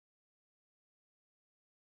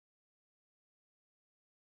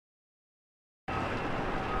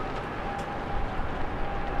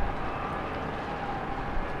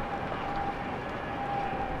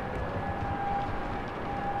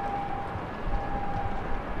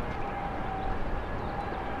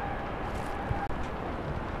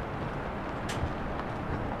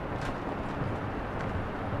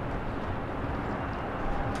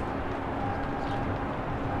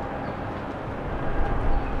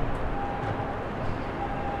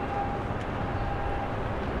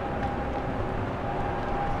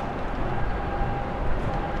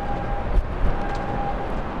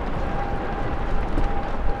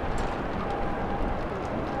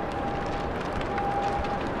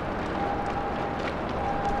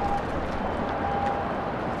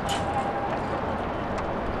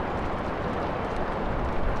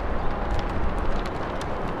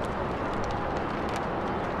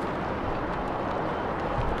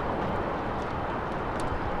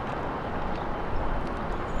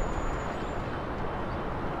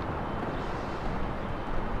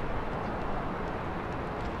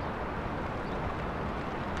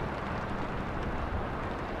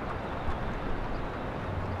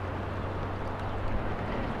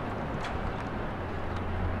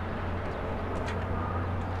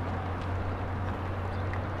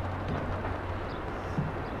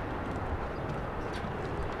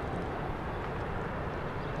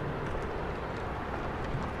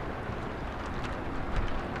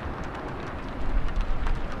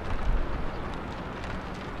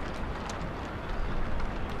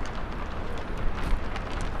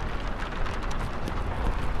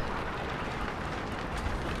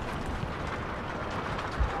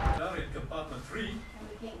compartment 3,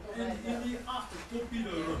 and in the after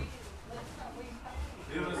torpedo room.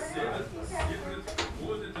 There are 7 separate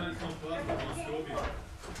watertight compartments on Scorpion,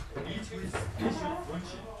 each with special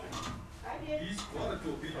function. Each quarter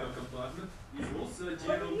torpedo compartment is also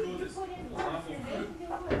general quarters, half of crew.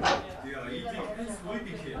 They are eating and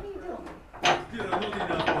sleeping here. There are not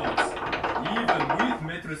enough bunks, even with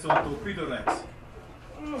mattress on torpedo racks.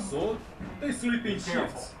 So, they sleep in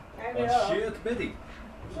shifts, on shared bedding,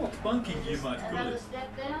 hot bunking you might call it.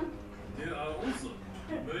 There are also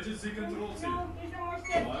emergency controls here,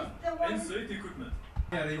 fire and safety equipment,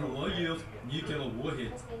 carrying low-yield nuclear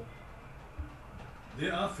warheads.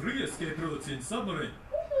 There are 3 escape routes in Submarine.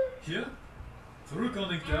 Here, through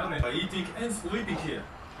conning tower, are eating and sleeping here.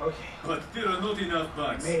 Okay. But there are not enough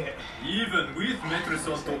bunks, even with mattress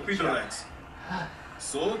on torpedo racks.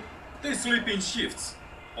 So, they sleep in shifts,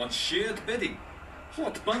 on shared bedding,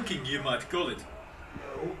 hot bunking you might call it.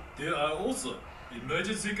 There are also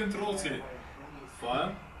emergency controls here,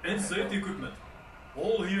 fire and safety equipment,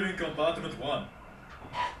 all here in compartment 1.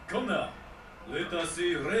 Come now, let us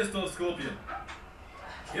see rest of Scorpion.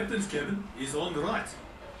 Captain's cabin is on the right,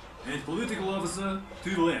 and political officer to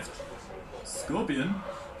the left. Scorpion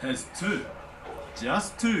has 2,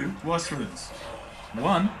 just 2 washrooms.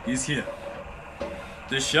 One is here.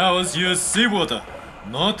 The showers use seawater,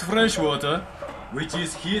 not fresh water, which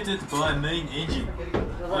is heated by main engine.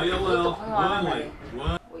 I allow only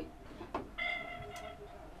one.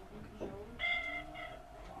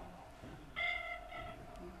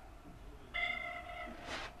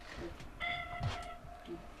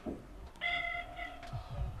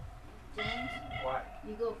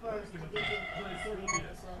 You go first to get the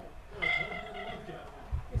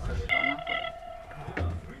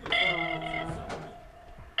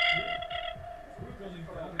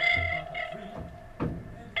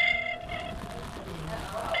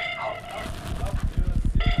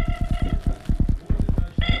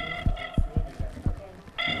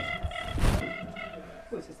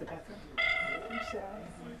Is this the bathroom? I'm sorry.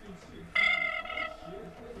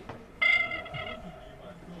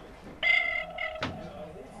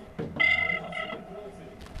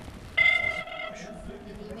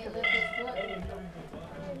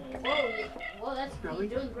 Whoa, that's you're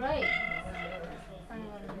doing great.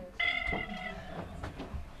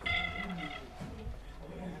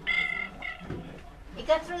 You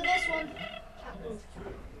got through this one.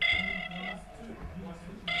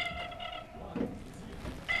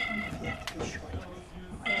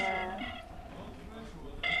 Yeah.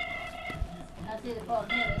 That's the problem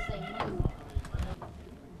here, this thing moves.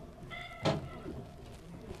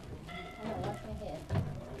 Oh, watch my head.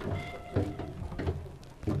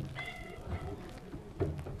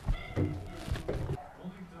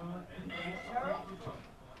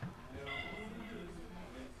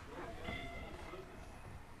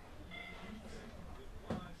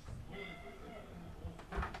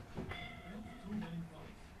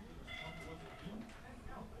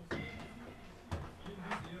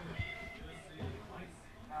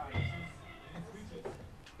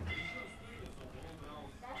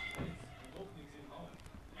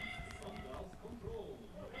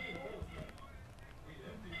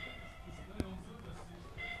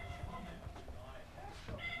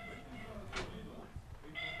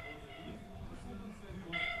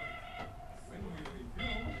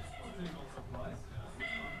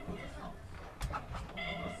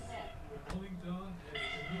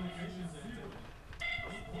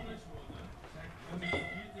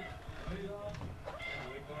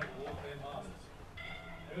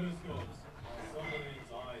 Periscopes are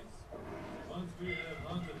submarine's eyes. Once we have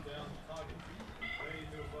hunted down targets, ready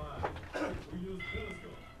to fire, we use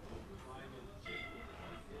periscopes to find and check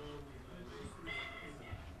before we let it through.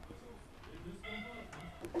 In this compartment,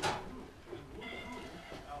 and walk through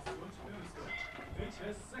our search periscope, which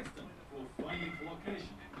has sextant for finding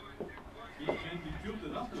location. It can be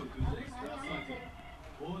tilted upward to the extra sighting,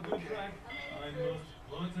 or to track our most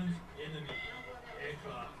potent enemy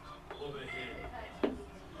aircraft overhead.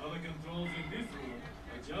 Other controls in this room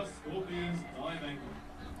adjust Scorpion's dive angle,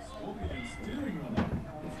 Scorpion's steering rudder.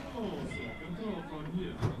 Also control from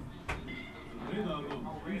here. The radar room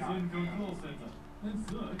is in control center, and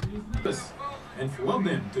search is next. And flood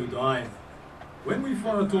them to dive. When we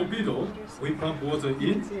fire a torpedo, we pump water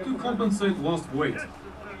in to compensate lost weight.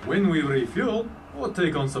 When we refuel or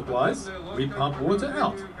take on supplies, we pump water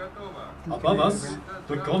out. Above us,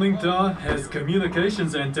 the conning tower has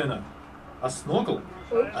communications antenna, a snorkel,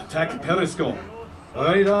 attack periscope,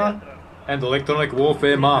 radar, and electronic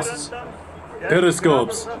warfare masts.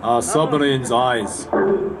 Periscopes are submarine's eyes.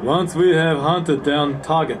 Once we have hunted down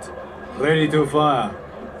target, ready to fire,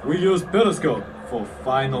 we use periscope for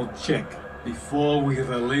final check before we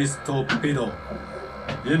release torpedo.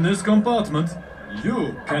 In this compartment,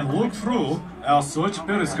 you can look through our search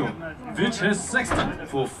periscope, which has sextant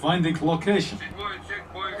for finding location.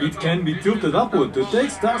 It can be tilted upward to take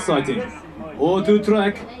star sighting, or to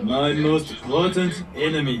track my most potent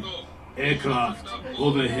enemy, aircraft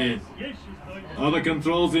overhead. Other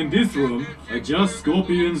controls in this room adjust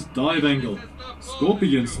Scorpion's dive angle.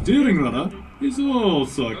 Scorpion's steering rudder is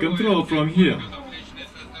also controlled from here.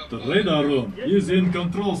 The radar room is in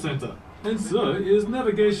control center, and so is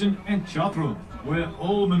navigation and chart room, where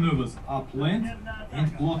all maneuvers are planned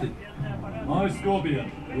and plotted. My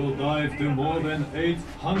Scorpion will dive to more than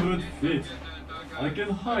 800 feet. I can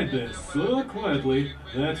hide there so quietly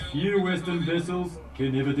that few Western vessels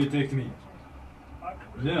can ever detect me.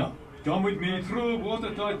 Now, come with me through a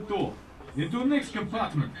watertight door, into next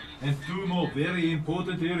compartment, and two more very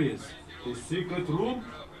important areas, the secret room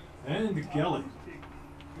and the galley.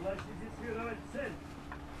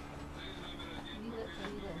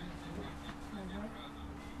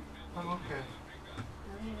 I'm okay.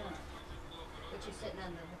 No, you're not. But you're sitting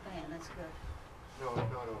under the fan, that's good. No, I'm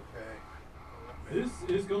not okay. This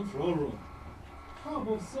is control room. Hub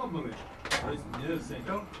of submarine. It's near center.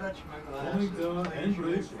 Don't touch my Conning glasses. tower and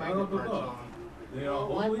bridge are up above. They are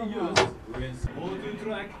only used when supposed to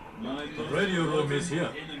track. The radio room is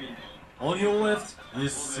here. On your left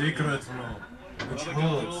is secret room, which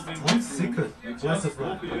holds top secret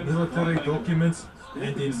classified military documents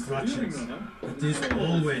and instructions. It is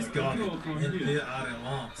always guarded, and there are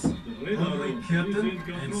alarms. Only captain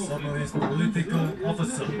and submarine's political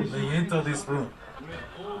officer may enter this room.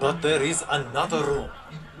 But there is another room,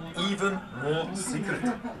 even more secret,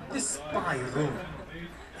 the spy room.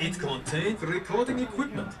 It contains recording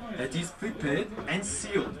equipment that is prepared and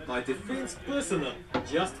sealed by defense personnel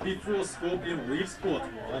just before Scorpion leaves port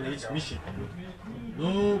on each mission.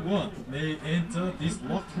 No one may enter this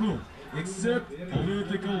locked room except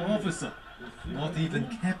political officer. Not even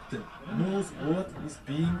captain knows what is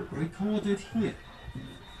being recorded here.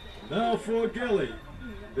 Now for galley.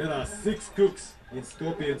 There are 6 cooks in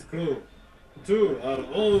Scorpion's crew. 2 are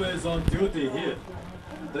always on duty here.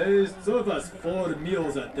 They serve us 4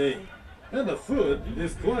 meals a day. And the food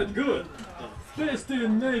is quite good. The best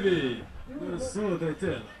in Navy. So they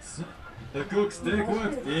tell us. The cooks take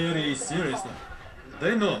work very seriously.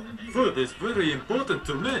 They know food is very important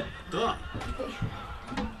to men. Duh.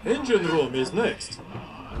 Engine room is next.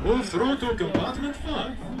 Move through to compartment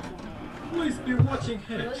 5. Please be watching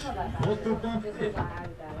hatch, not to bump head.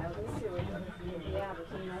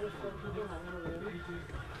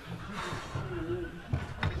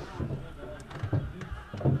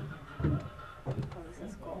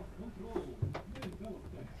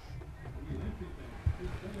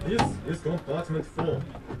 This is compartment 4.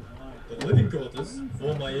 The living quarters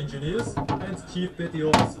for my engineers and chief petty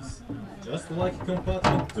officers. Just like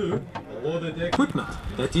compartment 2, a loaded equipment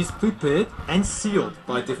that is prepared and sealed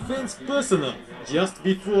by defense personnel just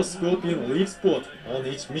before Scorpion leaves port on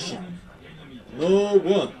each mission. No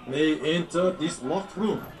one may enter this locked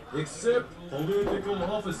room except political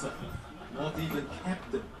officer. Not even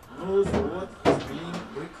captain knows what is being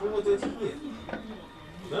recorded here.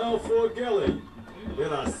 Now for galley.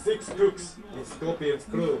 There are 6 cooks in Scorpion's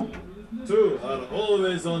crew. 2 are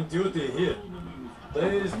always on duty here.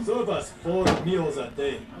 They serve us 4 meals a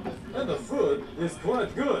day. And the food is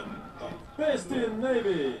quite good. The best in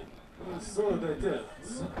Navy. So they tell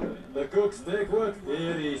us. The cooks take work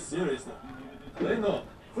very seriously. They know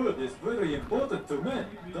food is very important to men.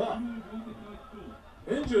 Duh.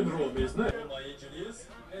 Engine room is next. For my engineers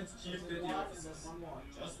and chief petty officers.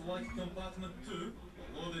 Just like compartment 2,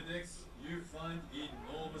 loaded decks, you find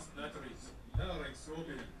enormous batteries powering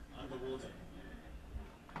Scorpion underwater.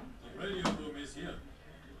 The radio room is here.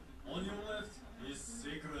 On your left is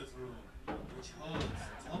secret room, which holds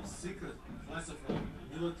top secret classified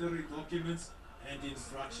military documents and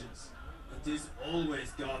instructions. It is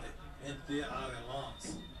always guarded, and there are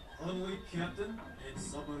alarms. Only captain and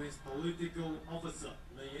submarine's political officer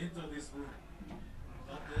may enter this room.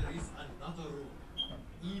 But there is another room,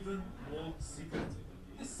 even more secret.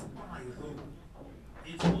 The spy room.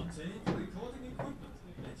 It contains recording equipment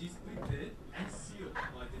that is prepared and sealed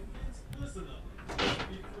by defense personnel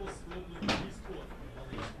before Scorpion leaves port on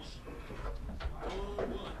each mission. No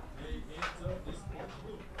one may enter this locked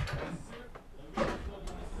room except political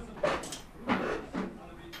officers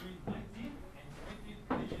between 19 and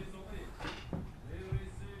 23 years of age. They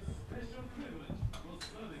receive special privilege for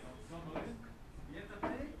serving on submarine. Yet a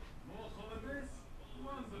pay, more holidays,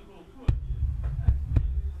 wonderful food.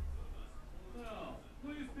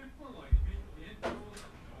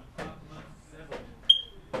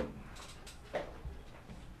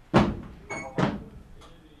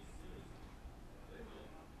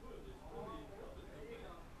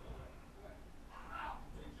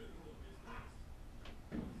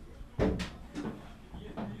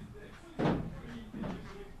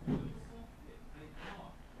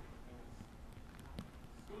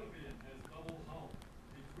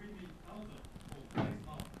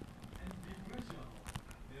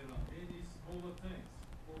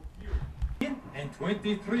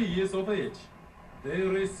 23 years of age. They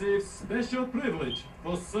receive special privilege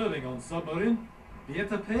for serving on submarine,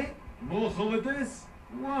 better pay, more holidays,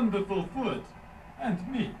 wonderful food, and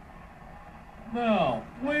me. Now,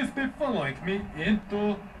 please be following me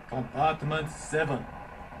into compartment 7.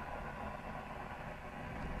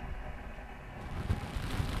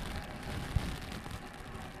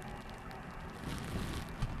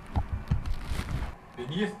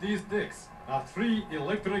 Beneath these decks are 3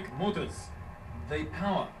 electric motors. They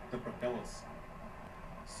power the propellers.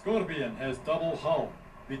 Scorpion has double hull.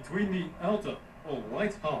 Between the outer or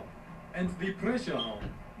right hull and the pressure hull,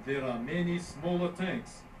 there are many smaller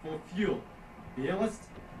tanks for fuel, ballast,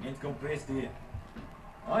 and compressed air.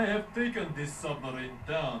 I have taken this submarine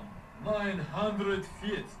down 900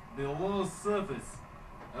 feet below surface.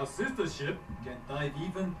 Our sister ship can dive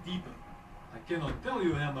even deeper. I cannot tell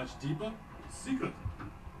you how much deeper, secret.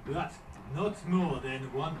 But not more than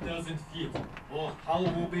 1,000 feet, or hull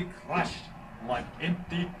will be crushed like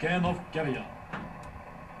empty can of carrier.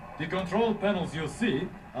 The control panels you see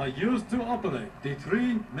are used to operate the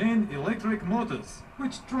 3 main electric motors,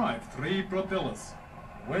 which drive 3 propellers.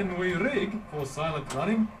 When we rig for silent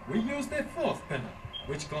running, we use the 4th panel,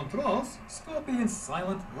 which controls Scorpion's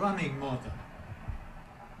silent running motor.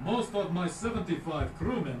 Most of my 75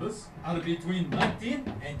 crew members are between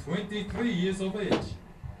 19 and 23 years of age.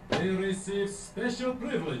 They receive special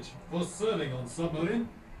privilege for serving on submarine,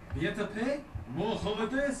 better pay, more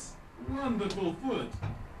holidays, wonderful food,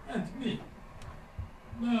 and me.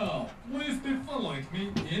 Now, please be following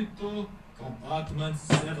me into compartment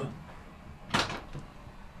 7.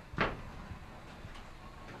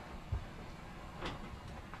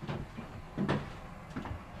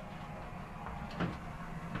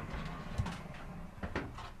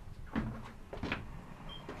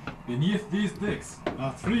 Beneath these decks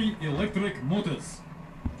are 3 electric motors.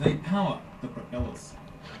 They power the propellers.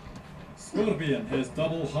 Scorpion has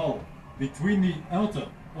double hull. Between the outer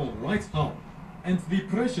or right hull and the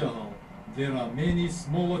pressure hull, there are many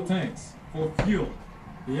smaller tanks for fuel,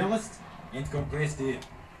 ballast, and compressed air.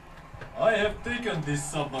 I have taken this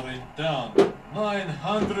submarine down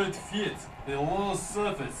 900 feet below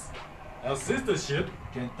surface. Our sister ship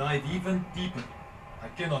can dive even deeper. I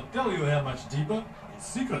cannot tell you how much deeper, it's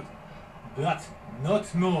secret. But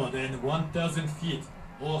not more than 1,000 feet,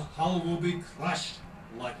 or hull will be crushed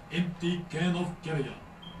like empty can of carrier.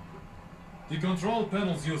 The control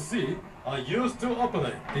panels you see are used to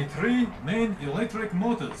operate the 3 main electric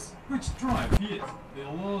motors, which drive feet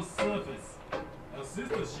below surface. Our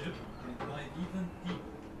sister ship can dive even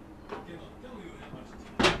deeper. I cannot tell you